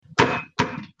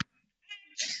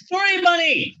Story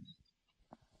Bunny!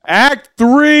 Act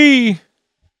 3!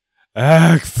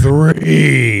 Act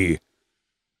 3!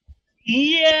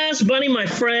 Yes, Bunny, my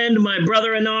friend, my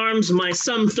brother in arms, my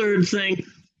some third thing.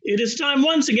 It is time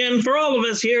once again for all of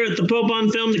us here at the Pope on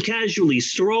Film to casually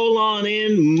stroll on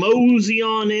in, mosey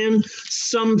on in,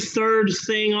 some third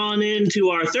thing on in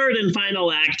to our third and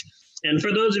final act. And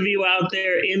for those of you out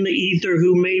there in the ether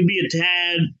who may be a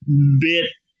tad bit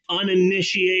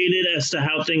uninitiated as to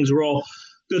how things roll,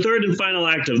 the third and final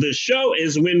act of this show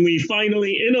is when we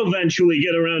finally and eventually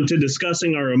get around to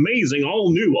discussing our amazing,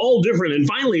 all new, all different, and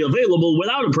finally available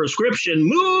without a prescription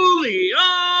movie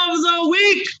of the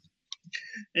week.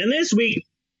 And this week,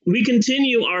 we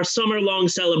continue our summer-long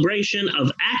celebration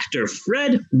of actor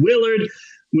Fred Willard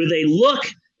with a look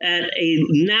at a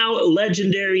now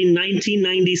legendary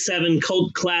 1997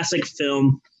 cult classic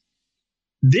film.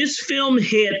 This film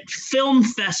hit film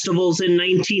festivals in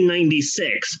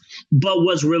 1996, but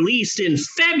was released in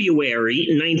February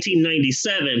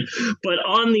 1997. But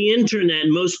on the internet,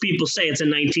 most people say it's a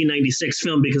 1996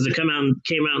 film because it came out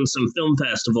in some film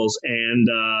festivals, and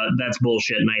that's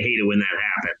bullshit, and I hate it when that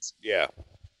happens. Yeah.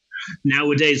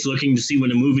 Nowadays, looking to see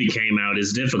when a movie came out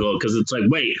is difficult because it's like,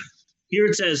 wait, here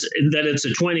it says that it's a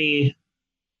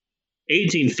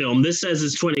 2018 film. This says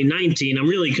it's 2019. I'm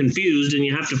really confused, and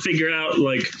you have to figure out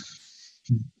like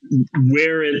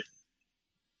where it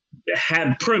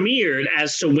had premiered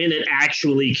as to when it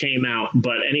actually came out.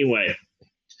 But anyway,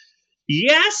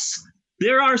 yes,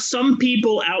 there are some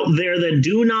people out there that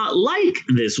do not like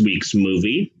this week's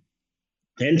movie.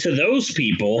 And to those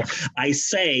people, I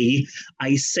say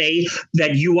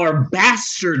that you are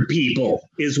bastard people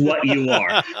is what you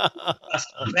are.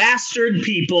 Bastard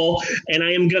people, and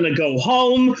I am going to go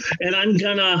home and I'm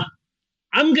going to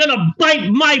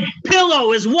bite my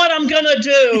pillow is what I'm going to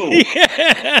do.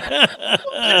 Yeah.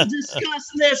 Let's discuss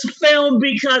this film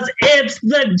because it's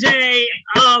the day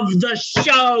of the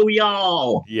show,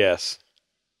 y'all. Yes.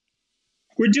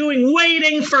 We're doing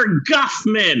Waiting for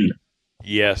Guffman.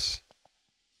 Yes.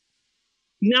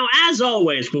 Now, as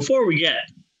always, before we get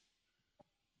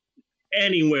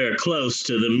anywhere close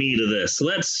to the meat of this,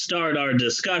 let's start our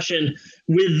discussion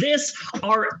with this,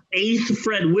 our 8th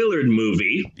Fred Willard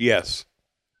movie. Yes.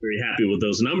 Very happy with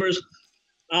those numbers.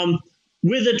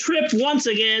 With a trip once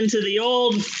again to the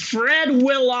old Fred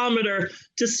Willometer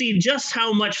to see just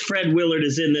how much Fred Willard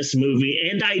is in this movie,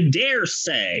 and I dare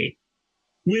say,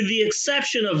 with the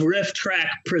exception of Riff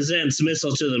Track Presents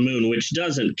Missile to the Moon, which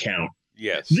doesn't count,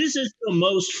 yes, this is the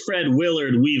most Fred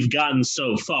Willard we've gotten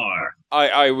so far.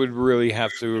 I would really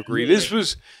have to agree. This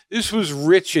was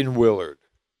rich in Willard.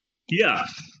 Yeah.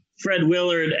 Fred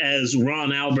Willard as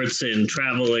Ron Albertson,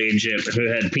 travel agent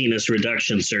who had penis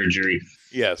reduction surgery.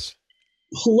 Yes.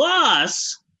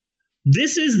 Plus,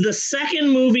 this is the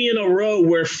second movie in a row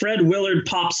where Fred Willard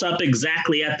pops up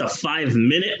exactly at the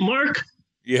 5-minute mark.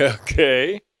 Yeah,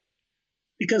 okay.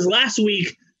 Because last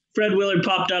week, Fred Willard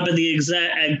popped up at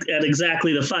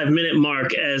exactly the 5-minute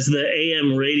mark as the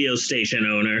AM radio station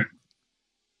owner.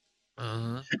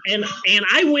 Uh-huh. And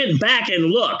I went back and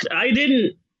looked. I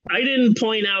didn't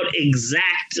point out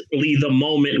exactly the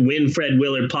moment when Fred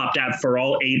Willard popped out for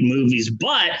all 8 movies,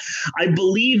 but I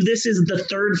believe this is the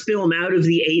third film out of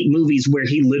the 8 movies where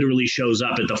he literally shows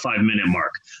up at the 5-minute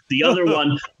mark. The other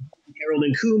one, Harold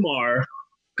and Kumar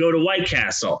Go to White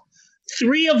Castle.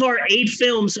 3 of our 8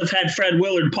 films have had Fred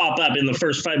Willard pop up in the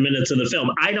first 5 minutes of the film.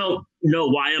 I don't know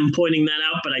why I'm pointing that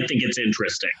out, but I think it's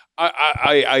interesting.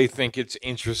 I think it's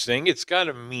interesting. It's got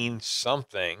to mean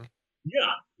something.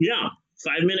 Yeah.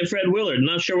 5-minute Fred Willard.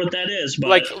 Not sure what that is, but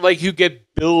like you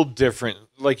get billed different.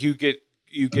 Like you get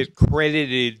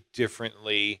credited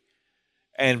differently,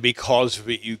 and because of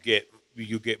it, you get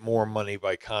more money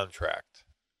by contract.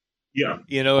 Yeah.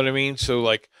 You know what I mean? So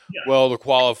well, to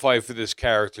qualify for this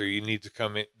character, you need to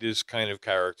come in this kind of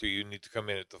character. You need to come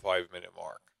in at the 5-minute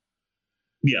mark.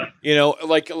 Yeah. You know,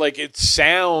 like it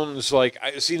sounds like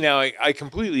I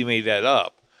completely made that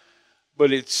up,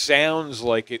 but it sounds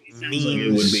like it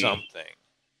means something.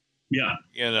 Yeah.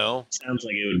 You know? Sounds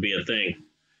like it would be a thing.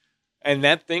 And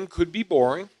that thing could be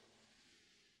boring.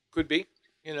 Could be,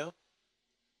 you know.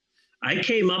 I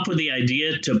came up with the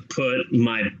idea to put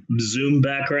my Zoom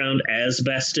background as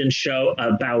Best in Show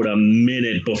about a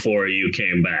minute before you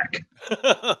came back.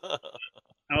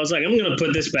 I was like, I'm going to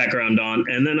put this background on,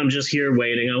 and then I'm just here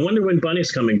waiting. I wonder when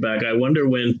Bunny's coming back. I wonder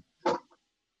when...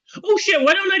 Oh, shit,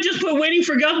 why don't I just put Waiting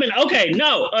for Guffman? Okay,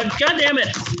 no. God damn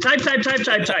it. Type.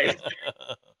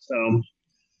 So,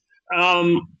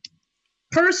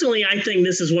 personally, I think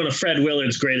this is one of Fred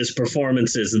Willard's greatest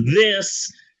performances.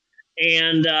 This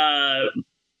and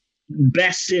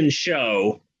Best in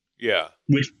Show. Yeah.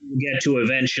 which we'll get to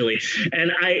eventually.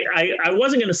 And I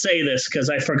wasn't going to say this because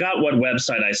I forgot what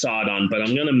website I saw it on, but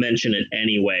I'm going to mention it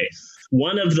anyway.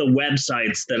 One of the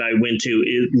websites that I went to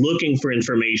is looking for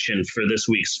information for this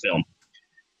week's film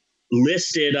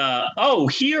listed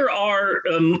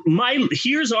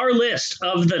here's our list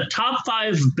of the top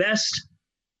 5 best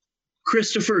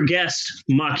Christopher Guest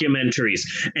mockumentaries,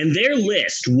 and their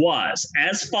list was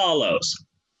as follows: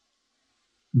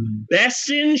 Best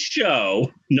in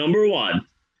Show, number 1.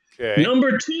 Okay.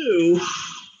 Number 2,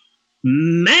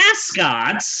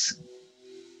 Mascots.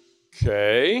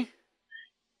 Okay.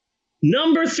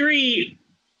 Number 3,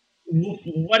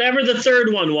 whatever the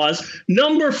third one was.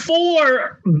 Number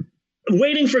 4,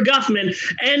 Waiting for Guffman.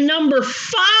 And number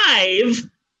 5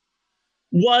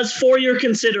 was For Your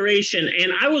Consideration.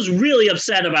 And I was really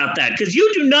upset about that because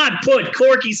you do not put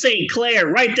Corky St. Clair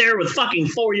right there with fucking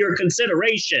For Your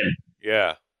Consideration.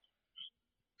 Yeah.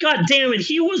 God damn it.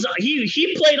 He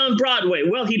played on Broadway.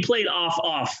 Well, he played off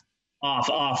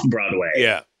Broadway.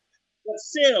 Yeah. But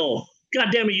still,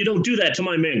 God damn it, you don't do that to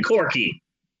my man Corky.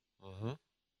 Mm-hmm.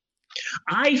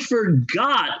 I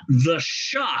forgot the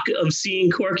shock of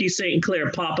seeing Corky St. Clair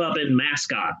pop up in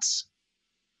Mascots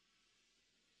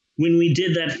when we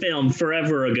did that film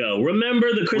forever ago.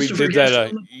 Remember the Christopher Guest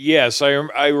film? Yes, I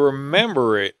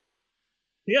remember it.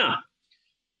 Yeah.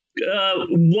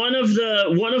 One of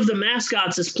the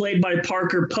mascots is played by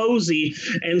Parker Posey,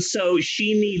 and so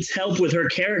she needs help with her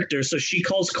character, so she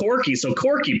calls Corky, so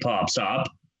Corky pops up.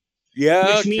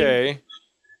 Yeah, okay.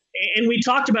 And we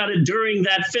talked about it during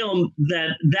that film,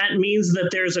 that means that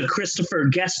there's a Christopher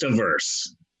Guestiverse.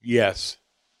 Yes.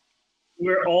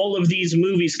 Where all of these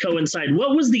movies coincide.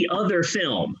 What was the other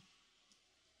film?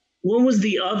 What was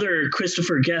the other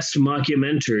Christopher Guest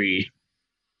mockumentary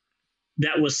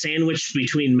that was sandwiched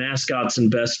between Mascots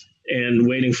and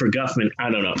Waiting for Guffman? I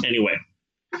don't know. Anyway.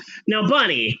 Now,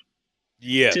 Bunny.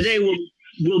 Yes. Today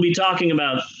we'll be talking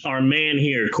about our man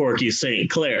here, Corky St.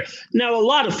 Clair. Now, a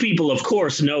lot of people, of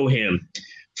course, know him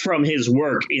from his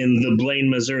work in the Blaine,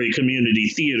 Missouri community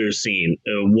theater scene.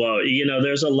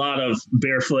 There's a lot of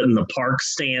Barefoot in the Park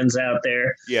stands out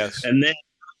there. Yes. And then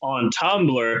on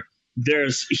Tumblr,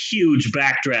 there's huge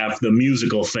Backdraft, the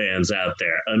musical fans out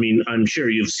there. I mean, I'm sure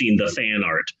you've seen the fan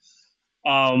art.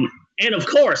 And of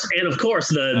course,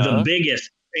 the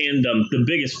biggest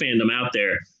fandom out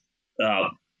there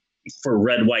for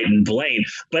Red, White, and Blaine.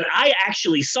 But I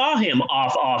actually saw him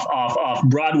off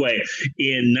Broadway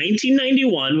in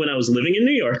 1991 when I was living in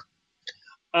New York.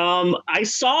 I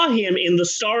saw him in the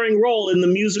starring role in the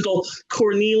musical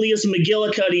Cornelius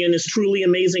McGillicuddy and His Truly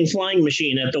Amazing Flying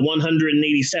Machine at the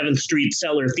 187th Street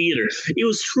Cellar Theater. It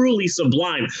was truly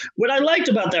sublime. What I liked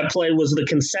about that play was the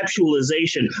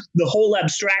conceptualization, the whole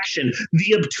abstraction,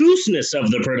 the obtuseness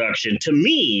of the production. To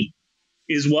me,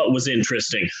 is what was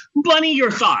interesting. Bunny,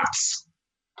 your thoughts?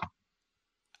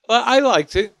 I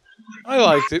liked it.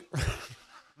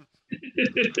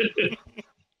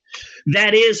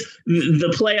 That is,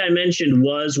 the play I mentioned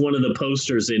was one of the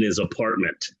posters in his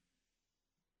apartment.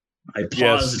 I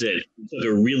paused it, took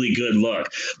a really good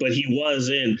look. But he was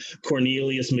in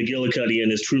Cornelius McGillicuddy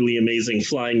and His Truly Amazing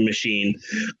Flying Machine,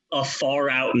 a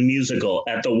far-out musical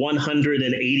at the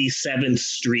 187th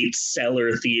Street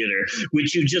Cellar Theater,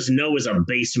 which you just know is a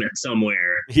basement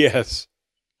somewhere. Yes.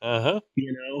 Uh-huh.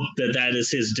 You know, that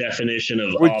is his definition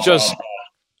of...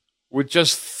 With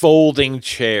just folding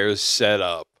chairs set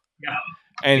up. Yeah.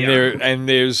 And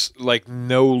there's like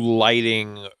no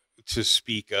lighting to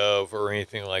speak of or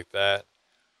anything like that.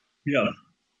 Yeah.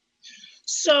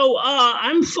 So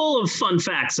I'm full of fun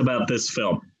facts about this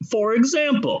film. For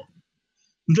example,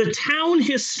 the town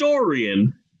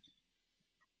historian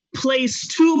plays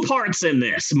 2 parts in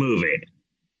this movie.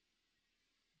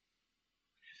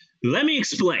 Let me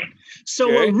explain. So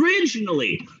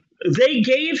originally, they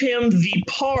gave him the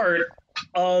part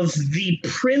of the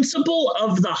principal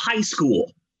of the high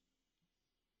school.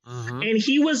 Mm-hmm. And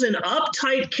he was an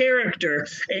uptight character,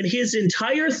 and his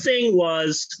entire thing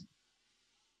was,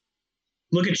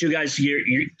 look at you guys,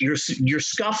 you're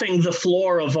scuffing the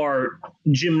floor of our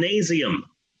gymnasium.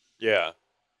 Yeah.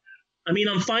 I mean,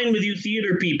 I'm fine with you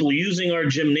theater people using our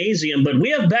gymnasium, but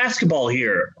we have basketball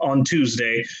here on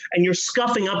Tuesday, and you're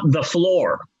scuffing up the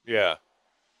floor. Yeah.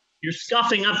 You're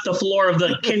scuffing up the floor of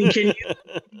the, can you take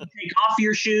off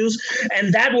your shoes?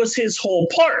 And that was his whole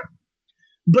part.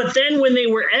 But then when they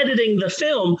were editing the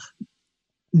film,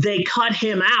 they cut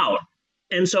him out.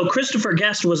 And so Christopher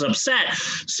Guest was upset.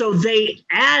 So they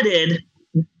added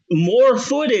more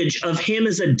footage of him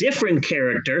as a different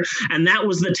character. And that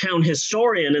was the town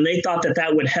historian. And they thought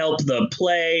that would help the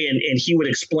play and he would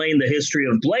explain the history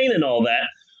of Blaine and all that.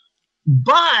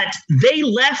 but they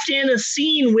left in a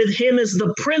scene with him as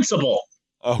the principal.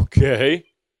 Okay.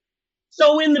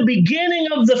 So in the beginning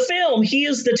of the film, he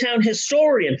is the town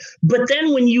historian. But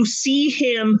then when you see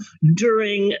him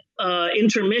during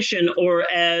intermission, or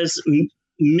as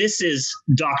Mrs.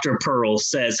 Dr. Pearl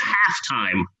says,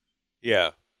 halftime,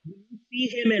 Yeah. you see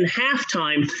him in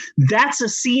halftime, that's a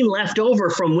scene left over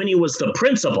from when he was the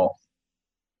principal.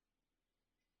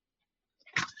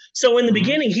 So in the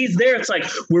beginning, he's there. It's like,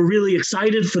 we're really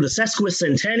excited for the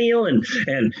sesquicentennial,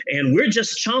 and we're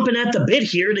just chomping at the bit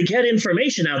here to get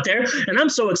information out there. And I'm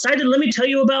so excited. Let me tell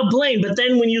you about Blaine. But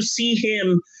then when you see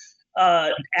him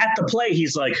at the play,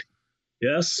 he's like,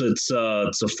 yes, it's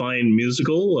a fine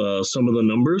musical. Some of the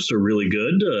numbers are really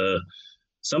good.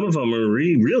 Some of them are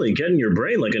really getting your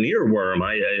brain like an earworm.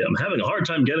 I'm having a hard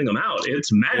time getting them out.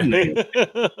 It's maddening.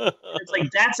 It's like,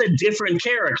 that's a different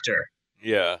character.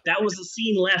 Yeah. That was a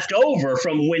scene left over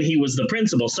from when he was the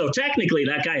principal. So technically,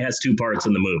 that guy has two parts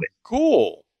in the movie.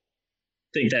 Cool.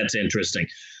 I think that's interesting.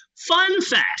 Fun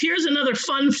fact. Here's another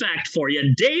fun fact for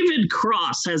you. David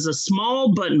Cross has a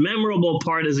small but memorable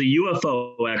part as a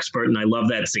UFO expert, and I love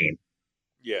that scene.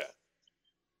 Yeah.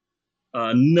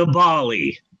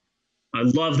 Nabali. I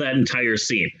love that entire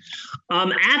scene.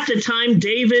 At the time,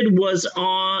 David was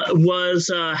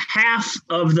half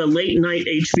of the late night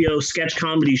HBO sketch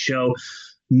comedy show,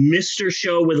 Mr.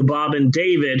 Show with Bob and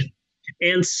David,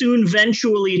 and soon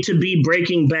eventually to be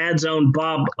Breaking Bad's own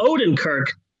Bob Odenkirk,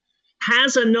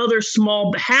 had another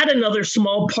small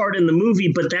part in the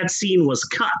movie, but that scene was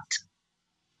cut.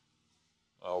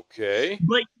 Okay.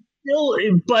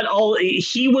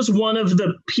 He was one of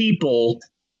the people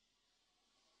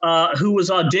who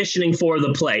was auditioning for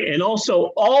the play. And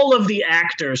also all of the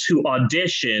actors who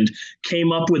auditioned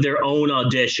came up with their own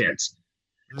auditions.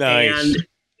 Nice.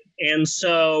 And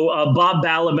so Bob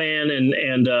Balaban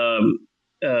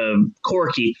and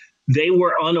Corky, they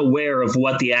were unaware of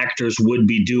what the actors would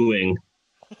be doing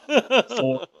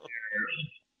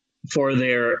for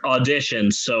their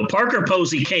auditions. So Parker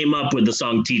Posey came up with the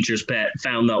song Teacher's Pet,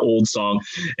 found the old song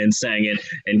and sang it,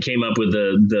 and came up with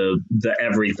the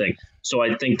everything. So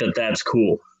I think that's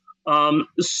cool.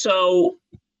 So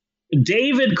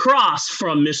David Cross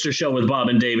from Mr. Show with Bob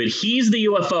and David, he's the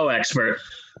UFO expert.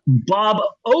 Bob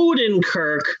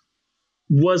Odenkirk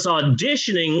was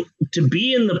auditioning to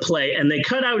be in the play, and they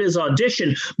cut out his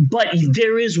audition, but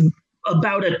there is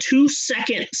about a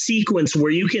 2-second sequence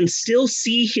where you can still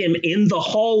see him in the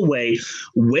hallway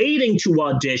waiting to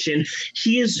audition.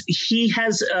 He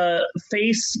has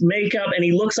face makeup, and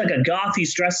he looks like a goth.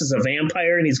 He's dressed as a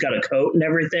vampire, and he's got a coat and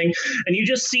everything. And you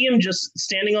just see him just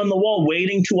standing on the wall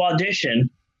waiting to audition.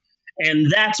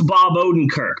 And that's Bob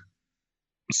Odenkirk.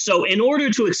 So in order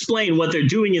to explain what they're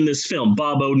doing in this film,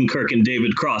 Bob Odenkirk and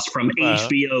David Cross from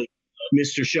HBO,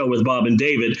 Mr. Show with Bob and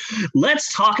David,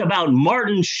 let's talk about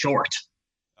Martin Short.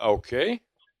 Okay.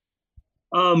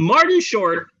 Martin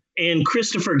Short and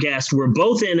Christopher Guest were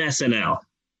both in SNL.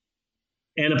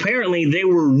 And apparently they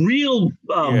were real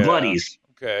buddies.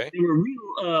 Okay. They were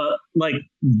real,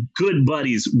 good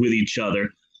buddies with each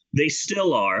other. They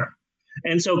still are.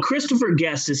 And so Christopher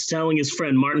Guest is telling his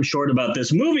friend Martin Short about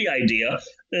this movie idea.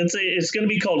 It's going to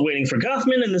be called Waiting for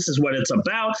Guffman, and this is what it's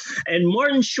about. And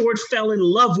Martin Short fell in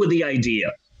love with the idea.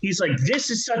 He's like, this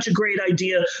is such a great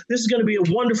idea. This is going to be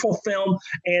a wonderful film,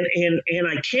 and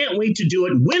I can't wait to do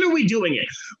it. When are we doing it?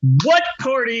 What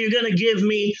part are you going to give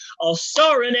me? I'll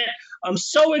star in it. I'm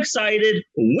so excited.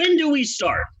 When do we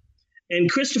start? And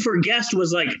Christopher Guest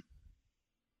was like,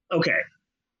 okay,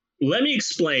 let me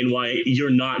explain why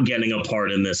you're not getting a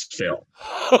part in this film.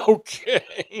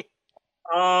 Okay.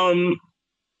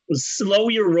 Slow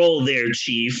your roll there,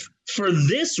 Chief. For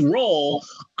this role,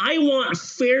 I want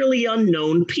fairly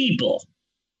unknown people.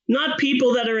 Not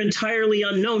people that are entirely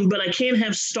unknown, but I can't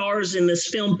have stars in this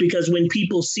film because when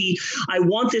people see, I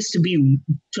want this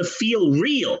to feel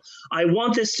real. I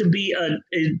want this to be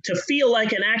to feel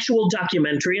like an actual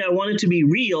documentary. I want it to be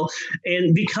real.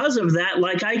 And because of that,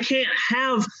 I can't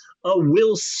have a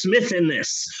Will Smith in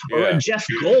this, or a Jeff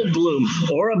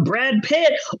Goldblum, or a Brad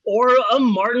Pitt, or a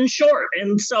Martin Short.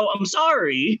 And so I'm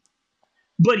sorry,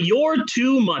 but you're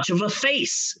too much of a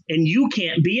face, and you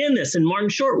can't be in this. And Martin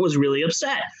Short was really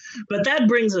upset. But that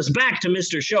brings us back to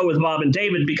Mr. Show with Bob and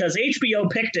David, because HBO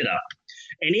picked it up,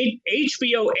 and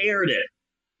HBO aired it.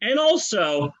 And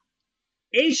also,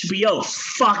 HBO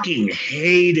fucking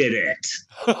hated it.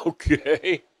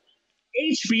 Okay.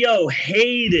 HBO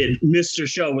hated Mr.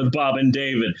 Show with Bob and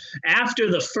David. After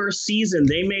the first season,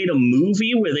 they made a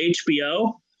movie with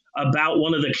HBO about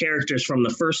one of the characters from the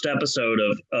first episode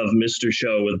of Mr.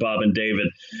 Show with Bob and David.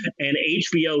 And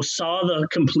HBO saw the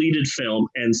completed film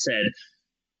and said,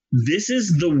 "This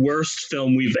is the worst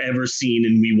film we've ever seen,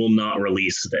 and we will not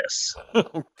release this."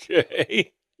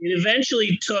 Okay. It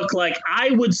eventually took, like, I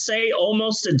would say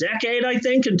almost a decade, I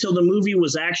think, until the movie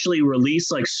was actually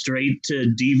released, like, straight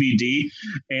to DVD.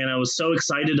 And I was so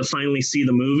excited to finally see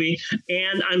the movie.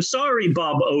 And I'm sorry,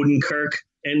 Bob Odenkirk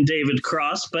and David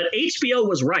Cross, but HBO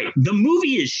was right. The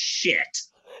movie is shit.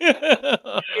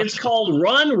 It's called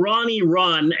Run, Ronnie,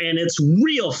 Run, and it's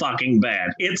real fucking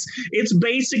bad. It's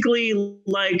basically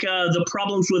like the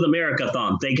Problems with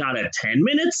America-thon. They got a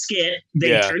 10-minute skit. They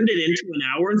turned it into an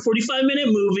hour and 45-minute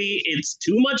movie. It's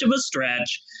too much of a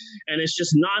stretch, and it's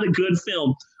just not a good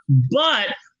film.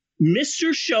 But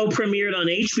Mr. Show premiered on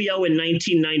HBO in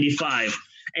 1995.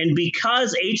 And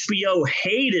because HBO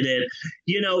hated it,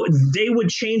 they would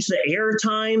change the air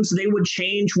times. They would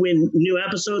change when new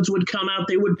episodes would come out.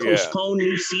 They would postpone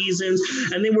new seasons.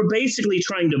 And they were basically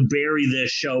trying to bury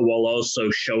this show while also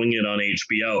showing it on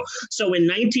HBO. So in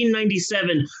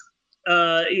 1997,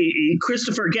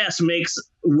 Christopher Guest makes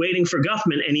Waiting for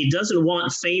Guffman, and he doesn't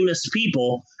want famous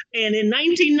people. And in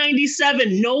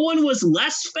 1997, no one was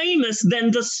less famous than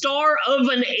the star of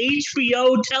an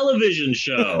HBO television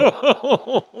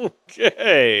show.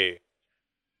 Okay.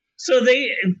 So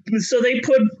he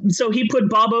put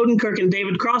Bob Odenkirk and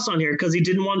David Cross on here because he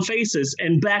didn't want faces.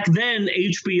 And back then,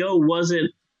 HBO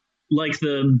wasn't like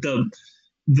the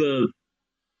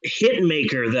hit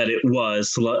maker that it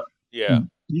was. Yeah.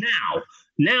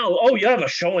 Now, oh, you have a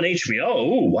show on HBO.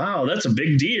 Oh, wow, that's a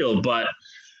big deal. But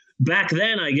back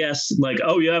then, I guess, like,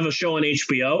 oh, you have a show on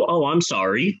HBO? Oh, I'm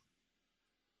sorry.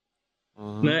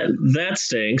 That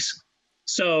stinks.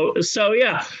 So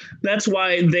yeah, that's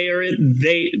why they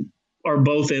are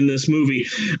both in this movie.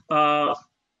 Bob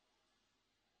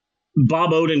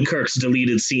Odenkirk's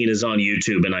deleted scene is on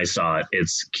YouTube, and I saw it.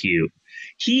 It's cute.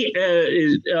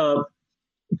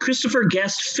 Christopher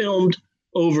Guest filmed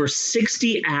over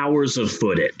 60 hours of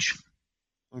footage.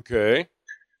 Okay.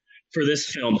 For this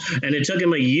film, and it took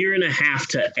him a year and a half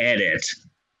to edit,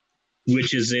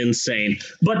 which is insane.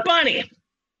 But Bunny,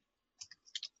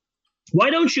 why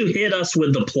don't you hit us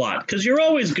with the plot? Because you're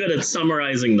always good at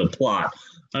summarizing the plot.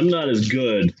 I'm not as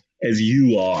good as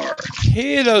you are.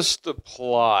 Hit us the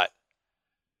plot.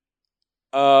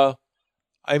 I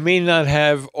may not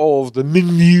have all of the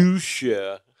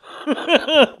minutiae.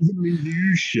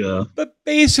 But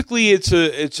basically, it's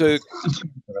a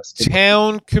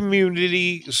town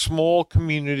community, small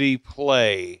community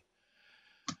play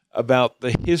about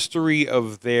the history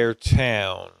of their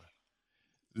town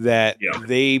that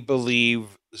they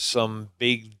believe some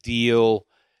big deal.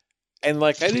 And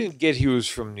like, I didn't get he was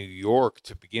from New York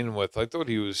to begin with. I thought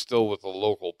he was still with a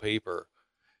local paper.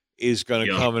 Is going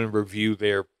to come and review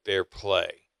their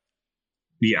play.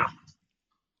 Yeah.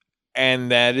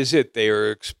 And that is it. They are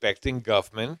expecting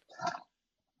Guffman.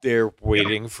 They're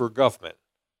waiting for Guffman,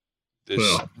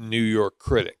 this New York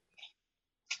critic.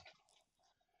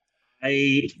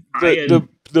 That's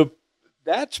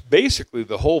basically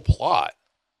the whole plot.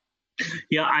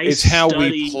 Yeah, it's how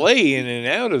we play in and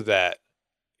out of that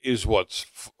is what's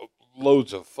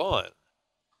loads of fun.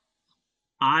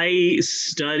 I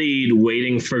studied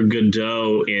Waiting for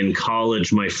Godot in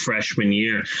college my freshman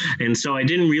year, and so I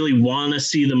didn't really want to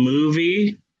see the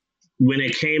movie when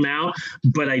it came out,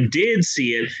 but I did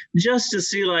see it just to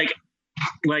see like,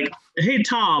 hey,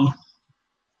 Tom,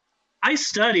 I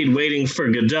studied Waiting for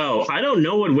Godot. I don't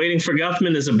know what Waiting for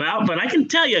Guffman is about, but I can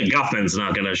tell you Guffman's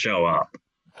not going to show up.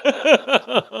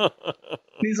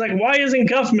 He's like, why isn't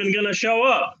Guffman going to show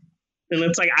up? And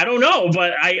it's like, I don't know,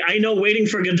 but I know Waiting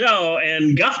for Godot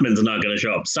and Guffman's not going to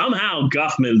show up. Somehow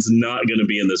Guffman's not going to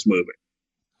be in this movie.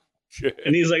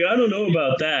 And he's like, I don't know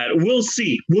about that. We'll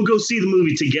see. We'll go see the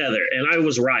movie together. And I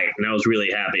was right. And I was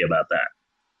really happy about that.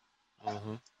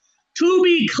 Mm-hmm. To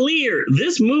be clear,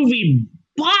 this movie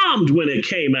bombed when it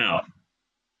came out.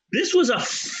 This was a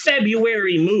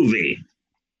February movie.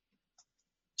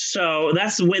 So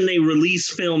that's when they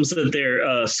release films that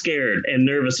they're scared and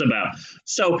nervous about.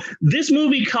 So this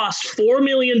movie cost $4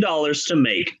 million to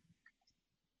make,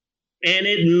 and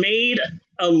it made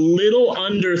a little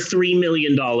under $3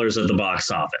 million at the box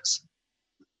office.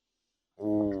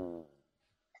 Ooh.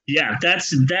 Yeah,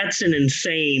 that's an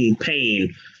insane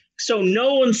pain. So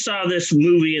no one saw this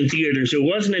movie in theaters. It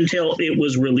wasn't until it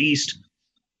was released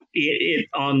it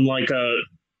on like a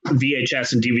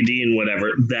VHS and DVD and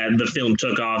whatever that the film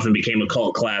took off and became a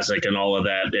cult classic and all of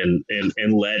that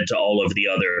and led to all of the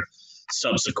other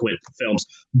subsequent films.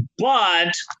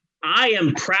 But I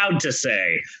am proud to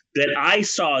say that I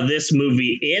saw this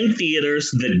movie in theaters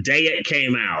the day it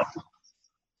came out.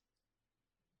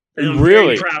 And I'm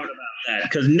Really? very proud about that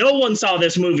because no one saw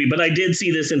this movie, but I did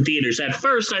see this in theaters. At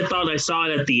first, I thought I saw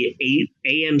it at the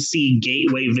AMC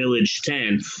Gateway Village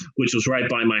 10, which was right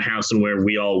by my house and where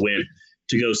we all went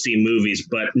to go see movies.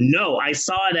 But no, I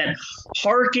saw it at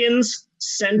Harkins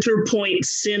Center Point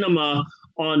Cinema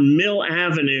on Mill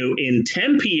Avenue in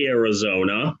Tempe,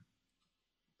 Arizona.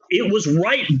 It was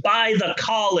right by the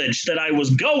college that I was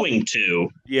going to.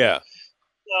 Yeah.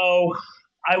 So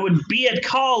I would be at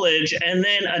college and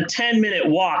then a 10-minute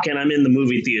walk and I'm in the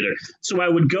movie theater. So I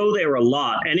would go there a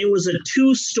lot. And it was a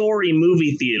 2-story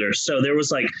movie theater. So there was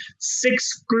like 6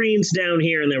 screens down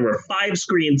here and there were 5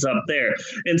 screens up there.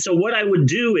 And so what I would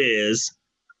do is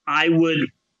I would,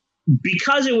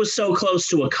 because it was so close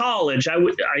to a college,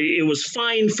 it was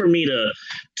fine for me to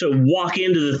walk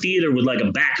into the theater with like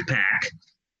a backpack.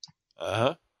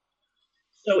 Uh-huh.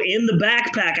 So in the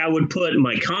backpack, I would put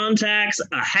my contacts,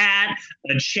 a hat,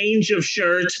 a change of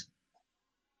shirt,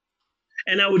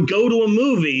 and I would go to a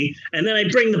movie, and then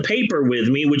I'd bring the paper with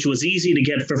me, which was easy to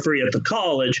get for free at the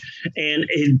college. And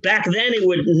back then, it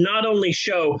would not only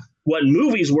show what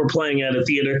movies were playing at a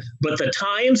theater, but the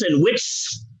times and which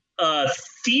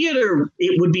theater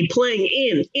it would be playing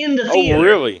in the theater. Oh,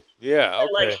 really? Yeah,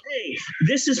 okay. Like, hey,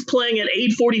 this is playing at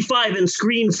 8:45 in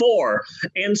screen 4.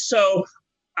 And so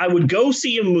I would go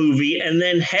see a movie and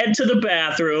then head to the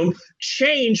bathroom,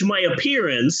 change my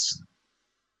appearance,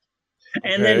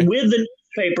 and then with the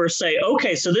newspaper say,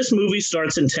 okay, so this movie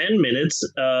starts in 10 minutes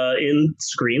in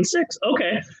screen 6.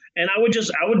 Okay. And I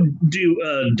would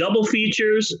do double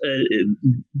features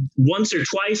once or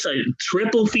twice,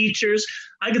 triple features.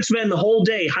 I could spend the whole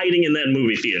day hiding in that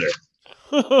movie theater.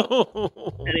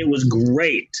 And it was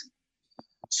great.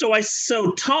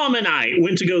 So Tom and I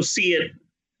went to go see it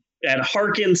at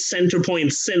Harkins Center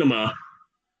Point Cinema.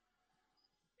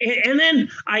 And then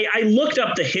I looked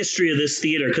up the history of this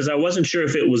theater because I wasn't sure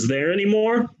if it was there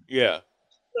anymore. Yeah.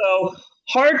 So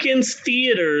Harkins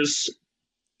Theaters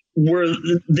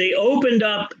they opened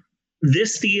up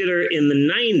this theater in the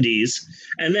 90s,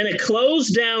 and then it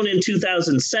closed down in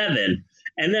 2007.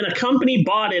 And then a company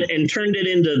bought it and turned it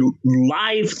into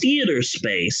live theater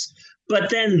space. But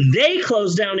then they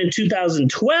closed down in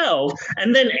 2012,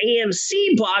 and then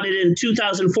AMC bought it in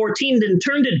 2014 and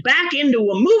turned it back into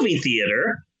a movie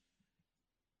theater.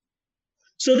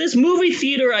 So this movie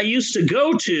theater I used to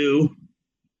go to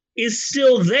is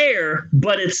still there,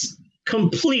 but it's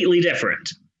completely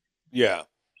different. Yeah.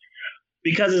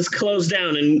 Because it's closed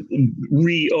down and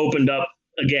reopened up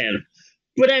again.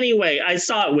 But anyway, I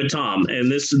saw it with Tom, and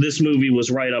this movie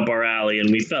was right up our alley,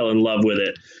 and we fell in love with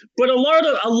it. But a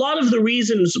lot of the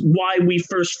reasons why we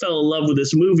first fell in love with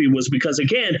this movie was because,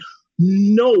 again,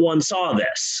 no one saw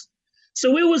this.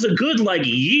 So it was a good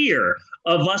year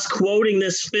of us quoting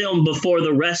this film before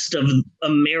the rest of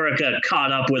America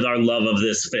caught up with our love of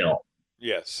this film.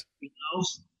 Yes. You know?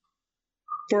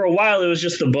 For a while, it was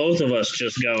just the both of us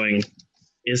just going,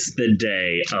 it's the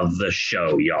day of the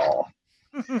show, y'all.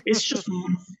 It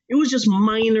was just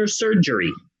minor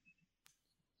surgery.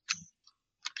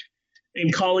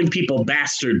 And calling people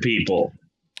bastard people.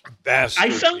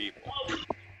 Bastard people.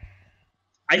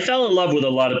 I fell in love with a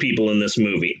lot of people in this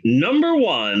movie. Number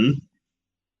 1,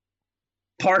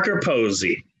 Parker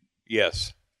Posey.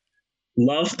 Yes.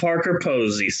 Love Parker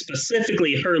Posey,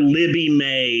 specifically her Libby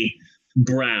Mae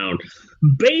Brown.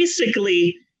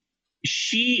 Basically,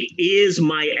 she is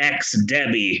my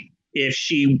ex-Debbie if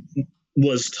she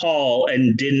was tall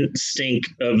and didn't stink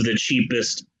of the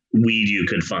cheapest weed you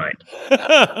could find.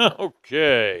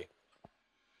 Okay.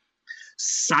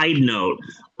 Side note,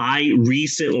 I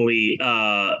recently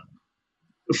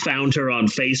found her on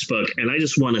Facebook, and I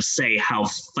just want to say how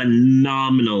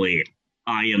phenomenally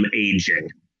I am aging.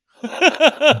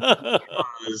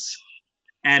 Because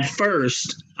at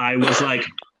first, I was like,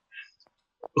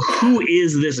 who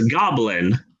is this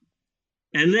goblin?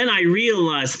 And then I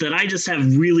realized that I just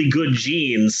have really good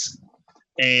genes,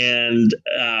 and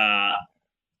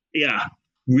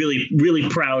really, really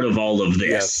proud of all of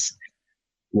this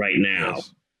right now.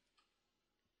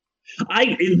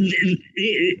 Yes.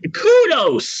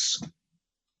 Kudos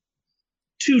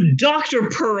to Dr.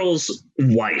 Pearl's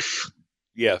wife.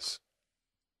 Yes.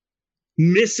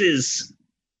 Mrs.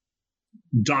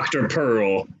 Dr.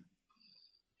 Pearl.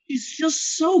 She's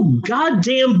just so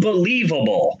goddamn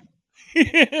believable.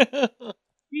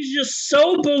 He's just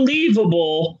so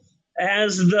believable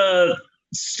as the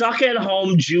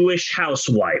stuck-at-home Jewish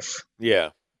housewife.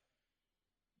 Yeah.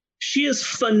 She is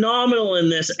phenomenal in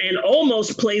this and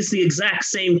almost plays the exact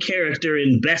same character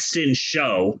in Best in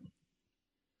Show.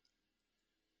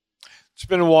 It's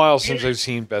been a while since I've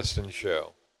seen Best in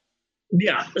Show.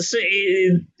 Yeah, so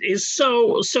it is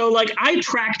so like I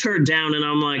tracked her down, and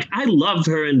I'm like, I loved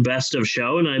her in Best of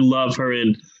Show, and I love her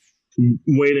in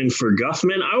Waiting for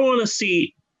Guffman. I want to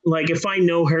see like if I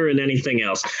know her in anything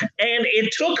else, and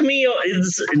it took me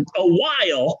a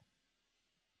while,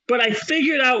 but I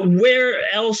figured out where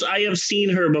else I have seen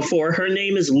her before. Her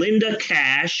name is Linda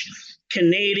Cash,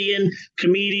 Canadian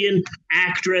comedian,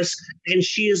 actress, and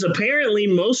she is apparently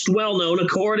most well known,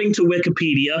 according to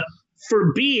Wikipedia,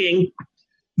 for being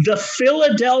the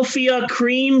Philadelphia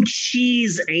Cream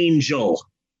Cheese Angel.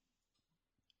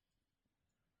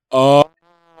 Oh.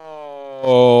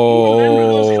 You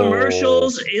remember those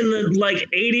commercials in the like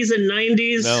 80s and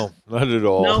 90s? No, not at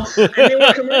all. No, and they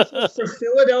were commercials for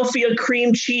Philadelphia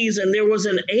cream cheese, and there was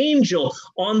an angel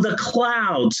on the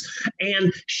clouds,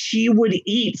 and she would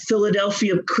eat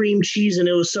Philadelphia cream cheese, and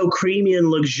it was so creamy and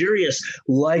luxurious,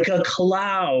 like a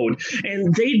cloud.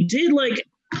 And they did like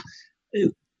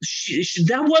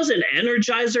that wasn't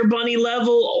Energizer Bunny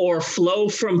level or Flow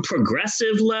from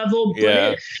Progressive level, but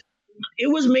Yeah.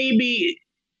 it was maybe.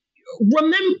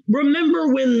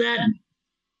 Remember when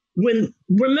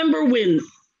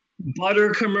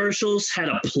butter commercials had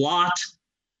a plot?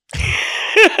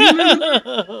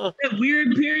 Remember that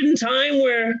weird period in time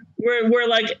where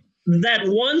like that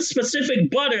one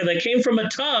specific butter that came from a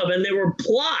tub, and there were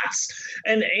plots,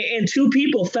 and two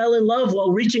people fell in love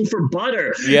while reaching for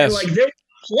butter. Yes. And like there's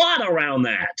a plot around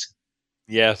that.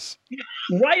 Yes.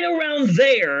 Right around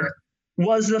there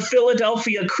was the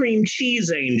Philadelphia Cream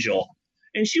Cheese Angel.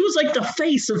 And she was like the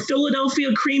face of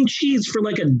Philadelphia cream cheese for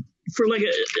like a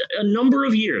number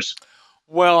of years.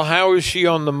 Well, how is she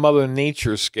on the Mother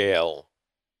Nature scale?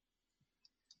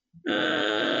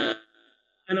 I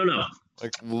don't know.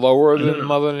 Like lower than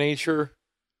Mother Nature?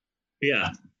 Yeah.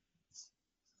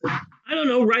 I don't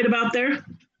know, right about there.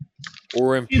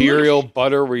 Or Imperial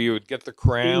butter where you would get the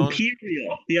crown?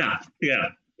 Imperial. Yeah. Yeah.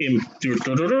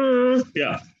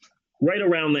 Right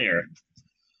around there.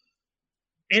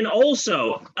 And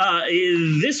also,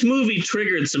 this movie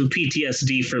triggered some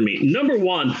PTSD for me. Number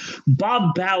one,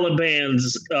 Bob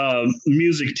Balaban's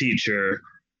music teacher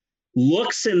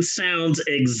looks and sounds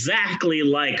exactly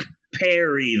like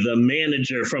Perry, the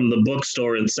manager from the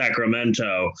bookstore in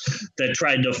Sacramento that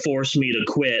tried to force me to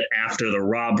quit after the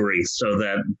robbery so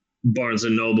that Barnes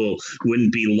and Noble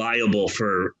wouldn't be liable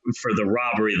for the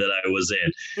robbery that I was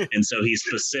in. And so he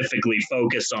specifically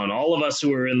focused on all of us who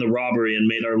were in the robbery and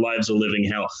made our lives a living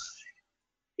hell.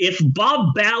 If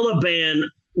Bob Balaban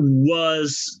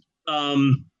was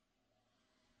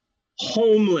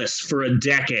homeless for a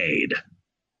decade,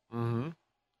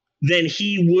 then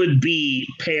he would be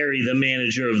Perry, the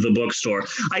manager of the bookstore.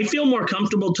 I feel more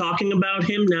comfortable talking about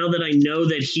him now that I know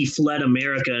that he fled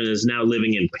America and is now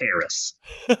living in Paris.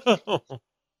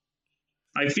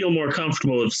 I feel more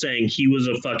comfortable of saying he was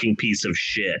a fucking piece of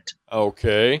shit.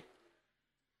 Okay.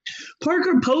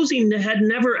 Parker Posey had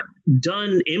never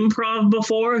done improv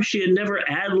before. She had never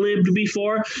ad-libbed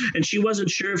before, and she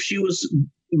wasn't sure if she was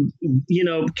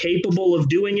capable of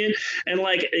doing it. And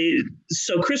like,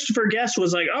 so Christopher Guest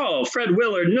was like, oh, Fred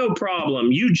Willard, no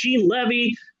problem. Eugene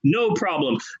Levy, no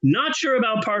problem. Not sure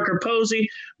about Parker Posey,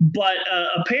 but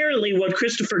apparently what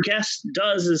Christopher Guest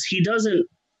does is he doesn't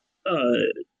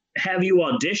have you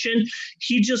audition.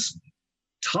 He just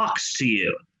talks to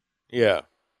you. Yeah.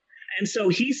 And so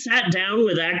he sat down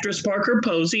with actress Parker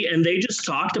Posey, and they just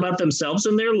talked about themselves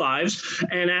and their lives.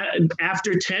 And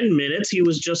after 10 minutes, he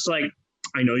was just like,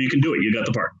 I know you can do it. You got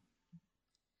the part.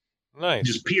 Nice.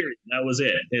 Just period. That was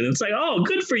it. And it's like, oh,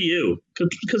 good for you.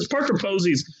 Because Parker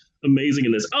Posey's amazing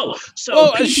in this. Oh, so.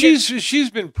 Well,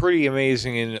 she's been pretty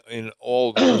amazing in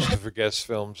all the Christopher Guest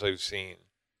films I've seen.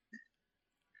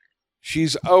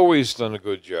 She's always done a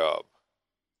good job.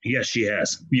 Yes, she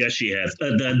has. Yes, she has.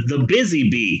 The Busy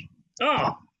Bee.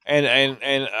 Oh.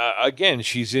 And again,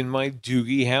 she's in my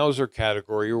Doogie Howser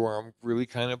category where I'm really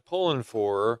kind of pulling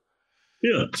for her.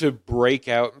 Yeah. To break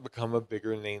out and become a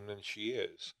bigger name than she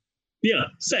is. Yeah,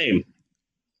 same.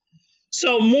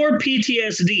 So more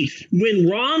PTSD. When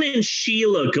Ron and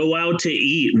Sheila go out to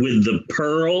eat with the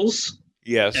Pearls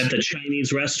at the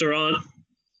Chinese restaurant,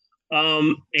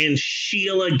 and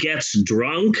Sheila gets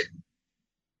drunk.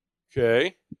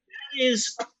 Okay. That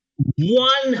is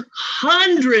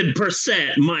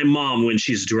 100% my mom when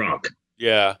she's drunk.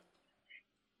 Yeah.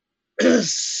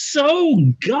 So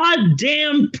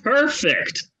goddamn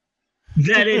perfect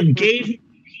that it gave me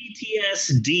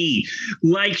PTSD.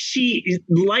 Like she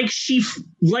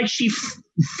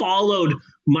followed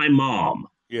my mom.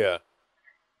 Yeah.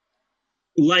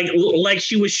 like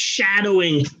she was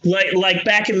shadowing, like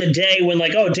back in the day when,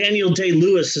 like, oh, Daniel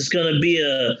Day-Lewis is going to be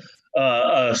a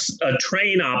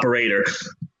train operator,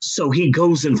 so he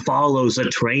goes and follows a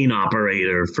train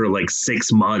operator for like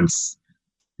 6 months,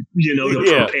 to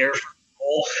prepare for.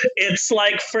 It's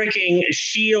like freaking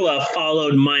Sheila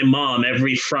followed my mom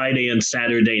every Friday and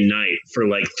Saturday night for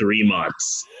like 3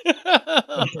 months.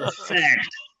 Perfect.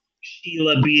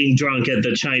 Sheila being drunk at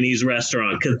the Chinese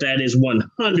restaurant, because that is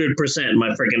 100% my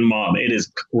freaking mom. It is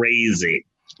crazy.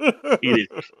 It is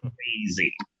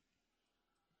crazy.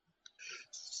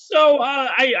 So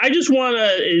I just want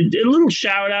a little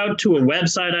shout out to a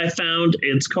website I found.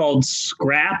 It's called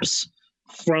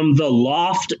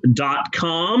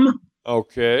scrapsfromtheloft.com.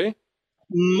 Okay.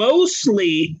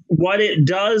 Mostly what it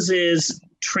does is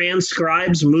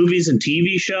transcribes movies and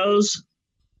TV shows.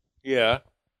 Yeah.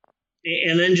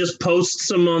 And then just posts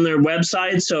them on their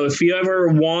website. So if you ever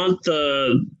want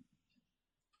a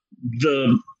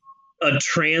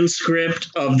transcript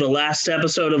of the last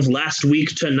episode of Last Week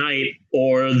Tonight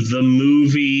or the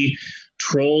movie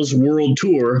Trolls World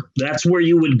Tour, that's where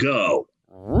you would go.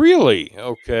 Really?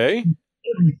 Okay.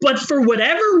 But for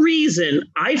whatever reason,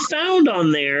 I found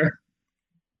on there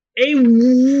a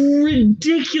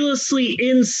ridiculously,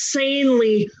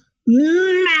 insanely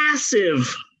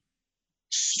massive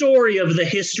story of the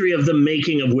history of the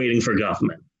making of Waiting for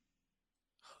Guffman.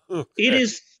 Okay. It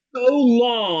is so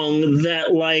long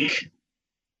that, like,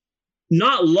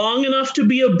 not long enough to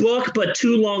be a book, but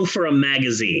too long for a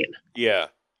magazine. Yeah.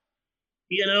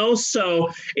 So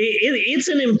it's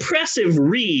an impressive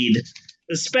read,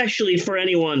 especially for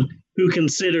anyone who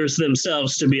considers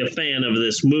themselves to be a fan of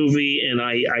this movie, and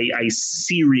I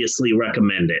seriously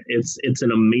recommend it. It's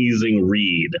an amazing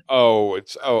read. Oh,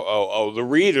 the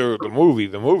read or the movie?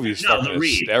 The movie's fucking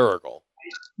hysterical.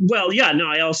 Well, yeah, no,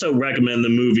 I also recommend the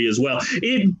movie as well.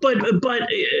 But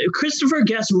Christopher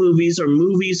Guest movies are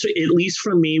movies, at least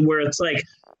for me, where it's like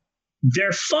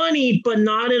they're funny, but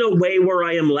not in a way where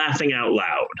I am laughing out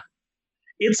loud.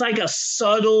 It's like a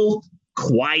subtle,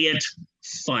 quiet,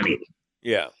 funny.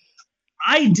 Yeah.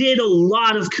 I did a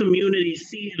lot of community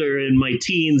theater in my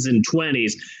teens and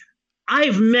 20s.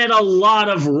 I've met a lot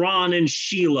of Ron and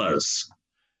Sheilas.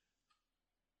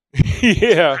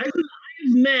 Yeah. I've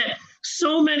met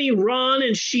so many Ron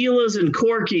and Sheilas and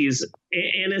Corkies,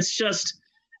 and it's just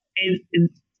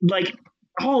like,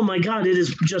 oh my God, it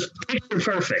is just picture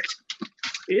perfect.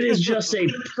 It is just a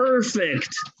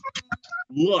perfect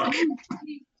look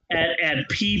at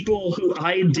people who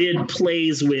I did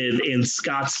plays with in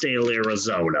Scottsdale,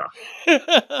 Arizona.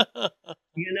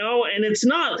 And it's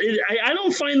not, I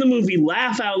don't find the movie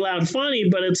laugh out loud funny,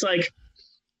 but it's like,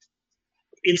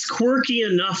 it's quirky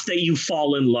enough that you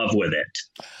fall in love with it.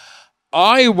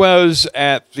 I was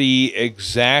at the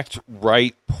exact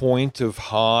right point of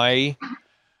high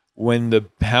when the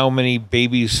How Many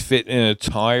Babies Fit in a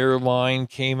Tire line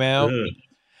came out.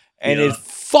 And it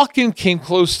fucking came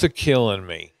close to killing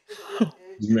me.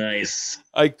 Nice.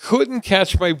 I couldn't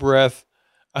catch my breath.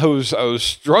 I was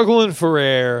struggling for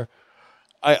air.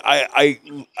 I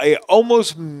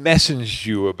almost messaged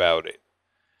you about it.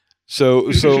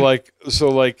 So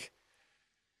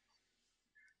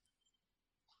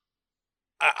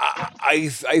I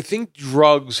think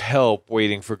drugs help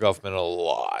Waiting for Guffman a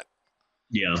lot.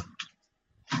 Yeah.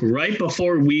 Right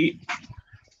before we...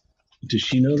 Does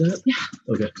she know that? Yeah.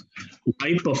 Okay.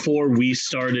 Right before we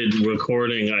started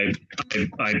recording, I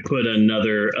put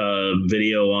another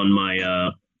video on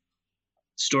my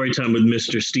Storytime with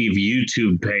Mr. Steve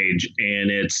YouTube page,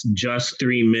 and it's just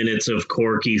 3 minutes of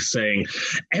Corky saying,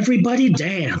 "Everybody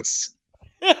dance."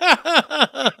 And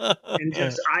I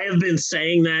have been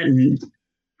saying that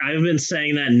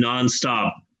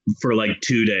nonstop for like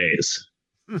 2 days.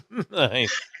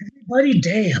 Nice. Everybody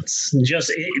dance.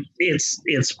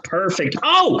 It's perfect.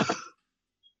 Oh,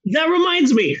 that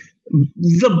reminds me.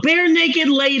 The Bare Naked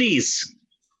Ladies.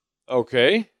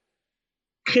 Okay.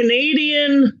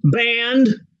 Canadian band,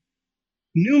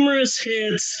 numerous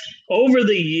hits over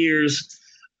the years.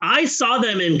 I saw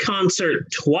them in concert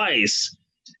twice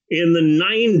in the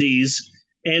 90s.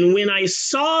 And when I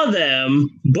saw them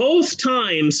both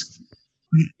times,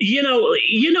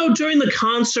 during the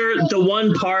concert, the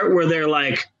one part where they're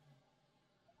like,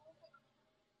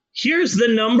 here's the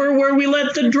number where we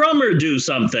let the drummer do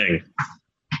something.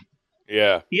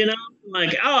 Yeah.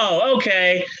 Like, oh,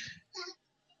 okay.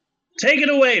 Take it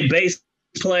away, bass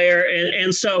player.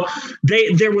 And so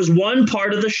there was one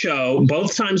part of the show,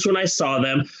 both times when I saw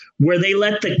them, where they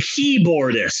let the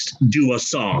keyboardist do a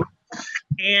song.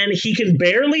 And he can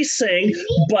barely sing,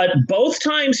 but both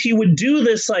times he would do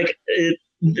this like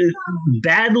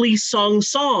badly sung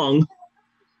song,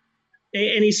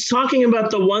 And he's talking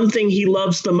about the one thing he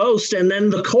loves the most, and then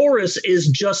the chorus is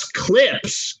just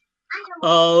clips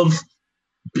of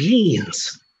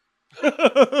beans.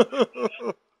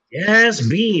 Yes,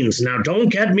 beans. Now, don't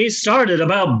get me started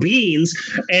about beans.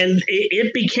 And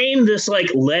it became this like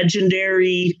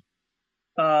legendary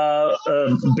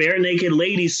Bare Naked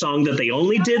Ladies song that they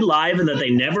only did live and that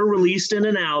they never released in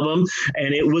an album.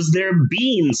 And it was their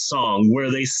Beans song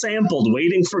where they sampled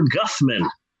Waiting for Guffman.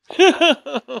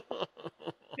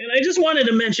 And I just wanted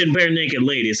to mention Bare Naked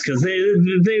Ladies because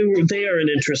they are an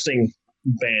interesting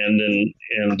band,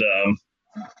 and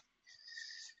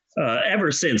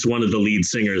ever since one of the lead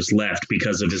singers left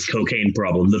because of his cocaine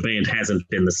problem, the band hasn't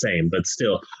been the same. But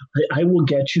still, I will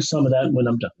get you some of that when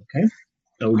I'm done, okay?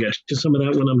 I will get you some of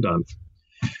that when I'm done.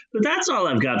 But that's all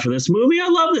I've got for this movie. I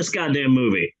love this goddamn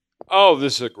movie. Oh,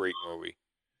 this is a great movie.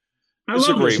 It's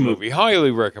a great movie. Highly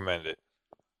recommend it.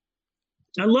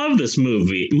 I love this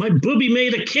movie. My booby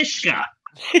made a kishka.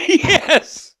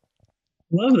 Yes.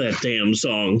 Love that damn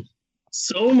song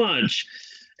so much.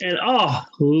 And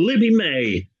Libby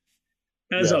May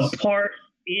has a part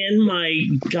in my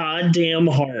goddamn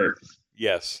heart.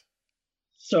 Yes.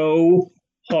 So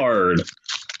hard.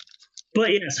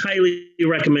 But yes, highly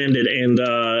recommended. And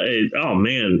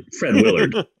Fred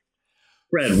Willard.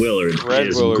 Fred Willard is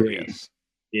great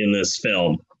in this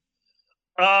film.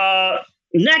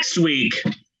 Next week,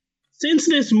 since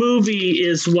this movie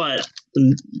is what,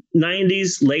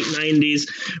 90s, late 90s,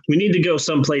 we need to go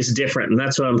someplace different. And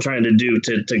that's what I'm trying to do,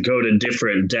 to go to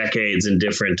different decades and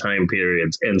different time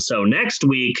periods. And so next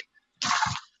week,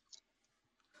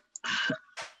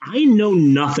 I know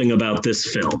nothing about this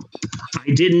film.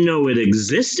 I didn't know it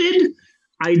existed.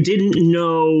 I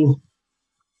don't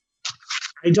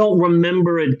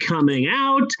remember it coming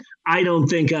out. I don't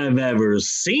think I've ever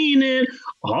seen it.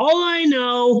 All I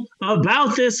know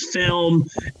about this film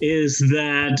is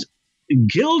that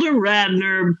Gilda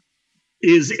Radner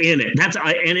is in it.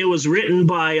 And it was written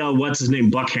by what's his name,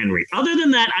 Buck Henry. Other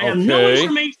than that, I have no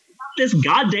information about this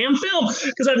goddamn film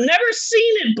because I've never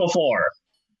seen it before.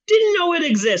 Didn't know it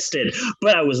existed,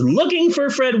 but I was looking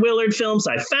for Fred Willard films.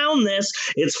 I found this.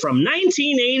 It's from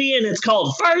 1980 and it's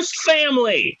called First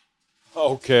Family.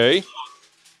 Okay.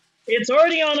 It's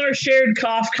already on our shared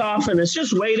cough, and it's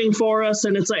just waiting for us.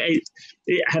 And it's like,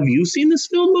 have you seen this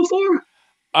film before?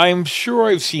 I'm sure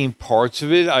I've seen parts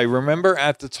of it. I remember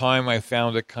at the time I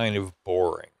found it kind of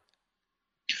boring.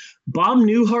 Bob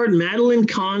Newhart, Madeline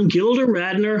Kahn, Gilda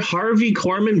Radner, Harvey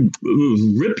Korman,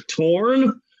 Rip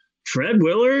Torn, Fred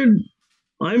Willard.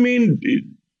 I mean,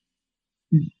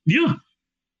 yeah.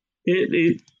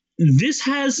 This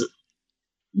has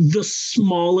the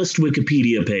smallest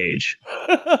Wikipedia page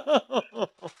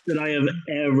that I have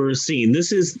ever seen.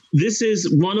 This is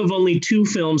one of only 2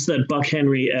 films that Buck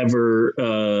Henry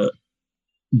ever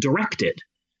directed.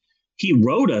 He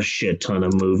wrote a shit ton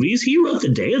of movies. He wrote The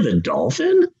Day of the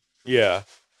Dolphin. Yeah.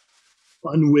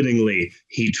 Unwittingly,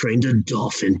 he trained a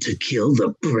dolphin to kill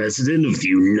the President of the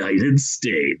United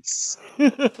States.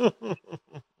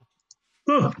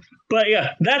 But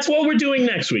yeah, that's what we're doing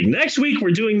next week. Next week,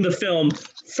 we're doing the film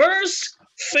First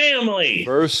Family.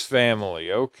 First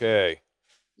Family, okay.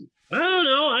 I don't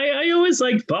know. I always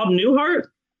liked Bob Newhart.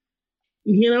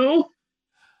 You know?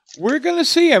 We're going to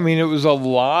see. I mean, it was a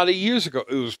lot of years ago.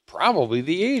 It was probably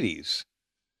the 80s.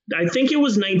 I think it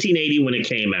was 1980 when it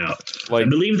came out. I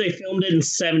believe they filmed it in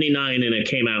 79 and it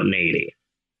came out in 80.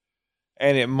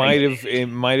 And it might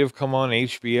have come on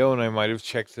HBO, and I might have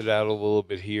checked it out a little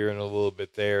bit here and a little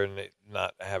bit there, and it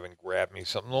not having grabbed me,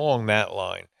 something along that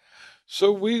line.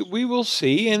 So we will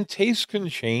see, and tastes can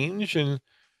change, and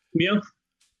yeah.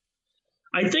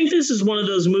 I think this is one of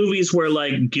those movies where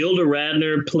like Gilda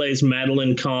Radner plays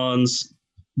Madeline Kahn's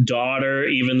daughter,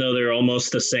 even though they're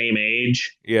almost the same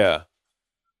age. Yeah.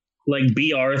 Like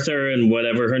B. Arthur and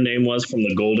whatever her name was from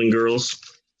the Golden Girls.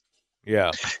 Yeah.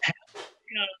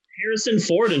 Harrison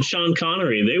Ford and Sean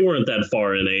Connery, they weren't that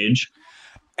far in age.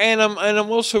 And I'm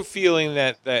also feeling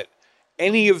that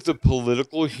any of the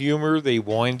political humor they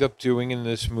wind up doing in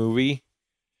this movie,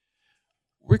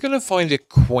 we're going to find it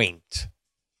quaint.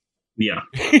 Yeah.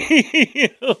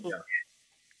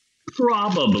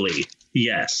 Probably,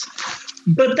 yes.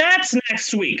 But that's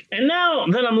next week. And now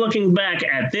that I'm looking back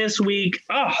at this week,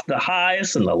 the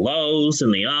highs and the lows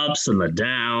and the ups and the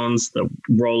downs, the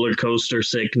roller coaster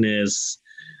sickness,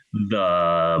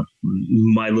 the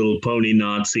My Little Pony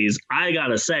Nazis. I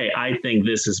gotta say, I think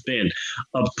this has been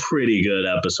a pretty good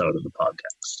episode of the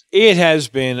podcast. It has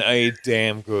been a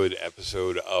damn good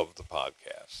episode of the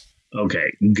podcast.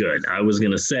 Okay, good. I was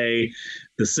gonna say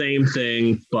the same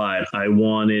thing, but I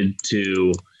wanted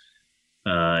to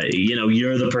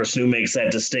You're the person who makes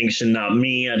that distinction, not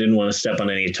me. I didn't want to step on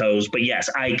any toes. But yes,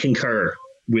 I concur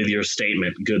with your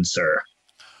statement, good sir.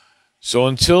 So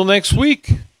until next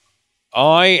week,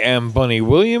 I am Bunny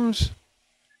Williams.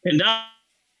 And I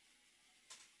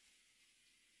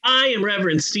am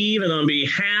Reverend Steve, and on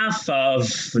behalf of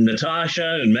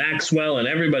Natasha and Maxwell and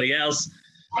everybody else,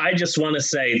 I just want to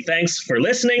say thanks for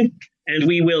listening, and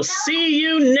we will see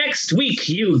you next week,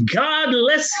 you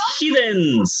godless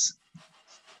heathens.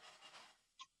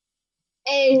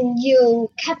 And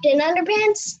you Captain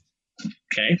Underpants?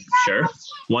 Okay, sure.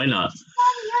 Why not?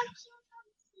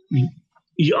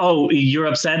 You're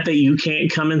upset that you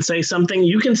can't come and say something?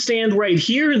 You can stand right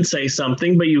here and say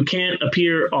something, but you can't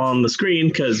appear on the screen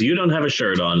because you don't have a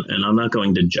shirt on, and I'm not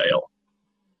going to jail.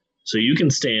 So you can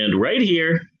stand right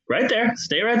here, right there,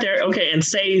 stay right there, okay, and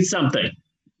say something.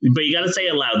 But you got to say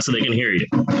it loud so they can hear you.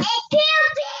 And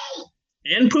Poopy!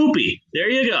 And Poopy. There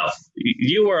you go.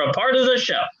 You are a part of the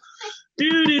show.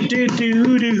 Do do do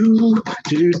do do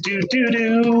do do do do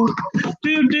do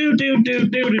do do do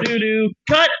do do do.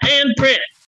 Cut and print.